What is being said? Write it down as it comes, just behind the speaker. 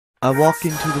I walk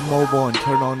into the mobile and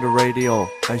turn on the radio.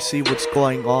 I see what's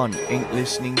going on, ain't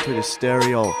listening to the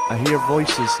stereo. I hear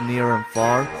voices near and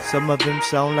far, some of them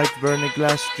sound like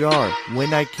vermiglass jar.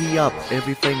 When I key up,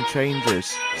 everything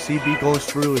changes. CB goes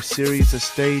through a series of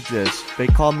stages. They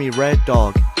call me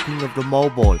reddogg, king of the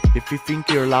mobile. If you think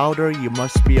you're louder, you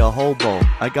must be a hobo.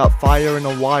 I got fire in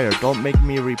a wire, don't make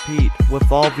me repeat.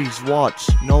 With all these watts,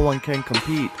 no one can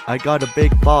compete. I got a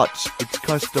big box, it's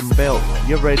custom built.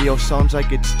 Your radio sounds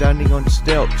like it's standing on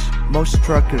stilts. Most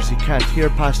truckers you can't hear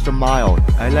past a mile.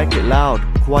 I like it loud,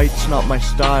 quiet's not my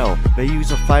style. They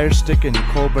use a fire stick and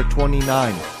Cobra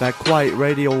 29. That quiet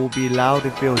radio will be loud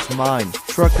if it was mine.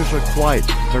 Truckers are quiet,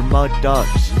 they're mud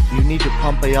ducks. You need to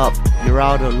pump it up, you're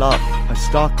out of luck. A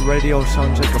stock radio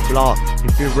sounds like a block.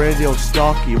 If your radio's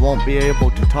stock, you won't be able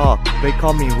to talk. They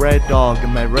call me reddogg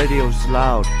and my radio's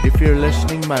loud. If you're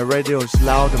listening, my radio's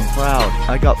loud and proud.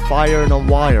 I got fire in a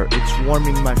wire, it's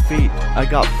warming my feet. I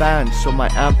got fans so my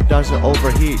amp doesn't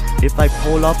overheat. If I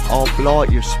pull up, I'll blow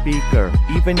out your speaker.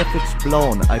 Even if it's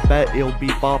blown, I bet it'll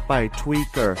be bought by a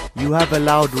tweaker. You have a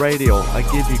loud radio, I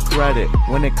give you credit.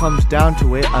 When it comes down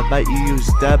to it, I bet you use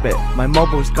debit. My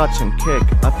mobile's got some kick,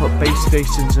 I put base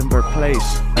stations in their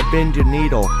place. I bend your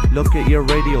needle, look at your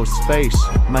radio space.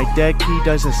 My dead key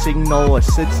doesn't signal a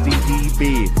 60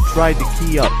 dB. Try to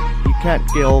key up, you can't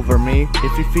get over me.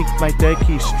 If you think my dead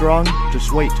key's strong,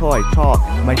 just wait till I talk.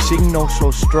 My signal's so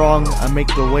strong, I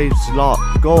make the waves lock.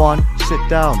 Go on, sit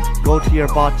down, go to your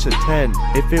box at 10.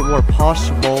 If it were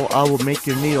possible, I would make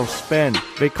your needle spin.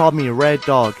 They call me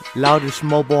reddogg, loudest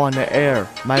mobile on the air.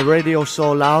 My radio's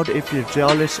so loud, if you're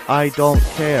jealous, I don't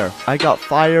care. I got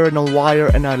fire in a wire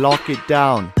and I lock it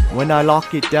down. When I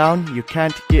lock it down, you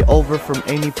can't get over from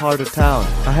any part of town.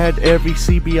 I had every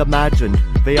CB imagined,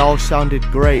 they all sounded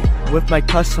great. With my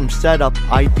custom setup,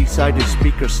 I decided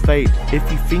speaker's fate. If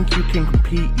you think you can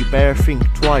compete, you better think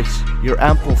twice. Your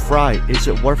amp will fry, is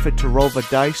it worth it to roll the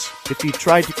dice? If you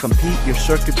try to compete, your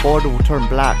circuit board will turn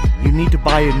black. You need to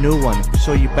buy a new one,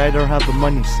 so you better have the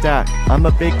money stacked. I'm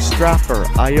a big strapper,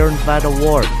 I earned that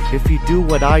award. If you do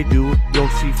what I do, you'll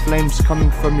see flames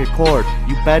coming from your cord.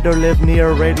 You better live near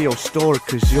a radio store,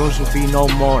 cause yours will be no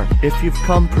more. If you've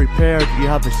come prepared, you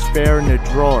have a spare in a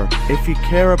drawer. If you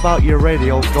care about your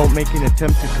radio, don't make an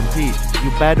attempt to compete.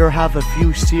 You better have a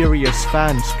few serious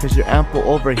fans, cause your amp will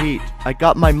overheat. I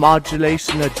got my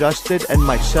modulation adjusted and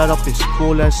my setup is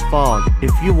cool as fog.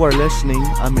 If you were listening,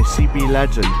 I'm a CB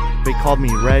legend. They call me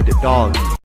reddogg.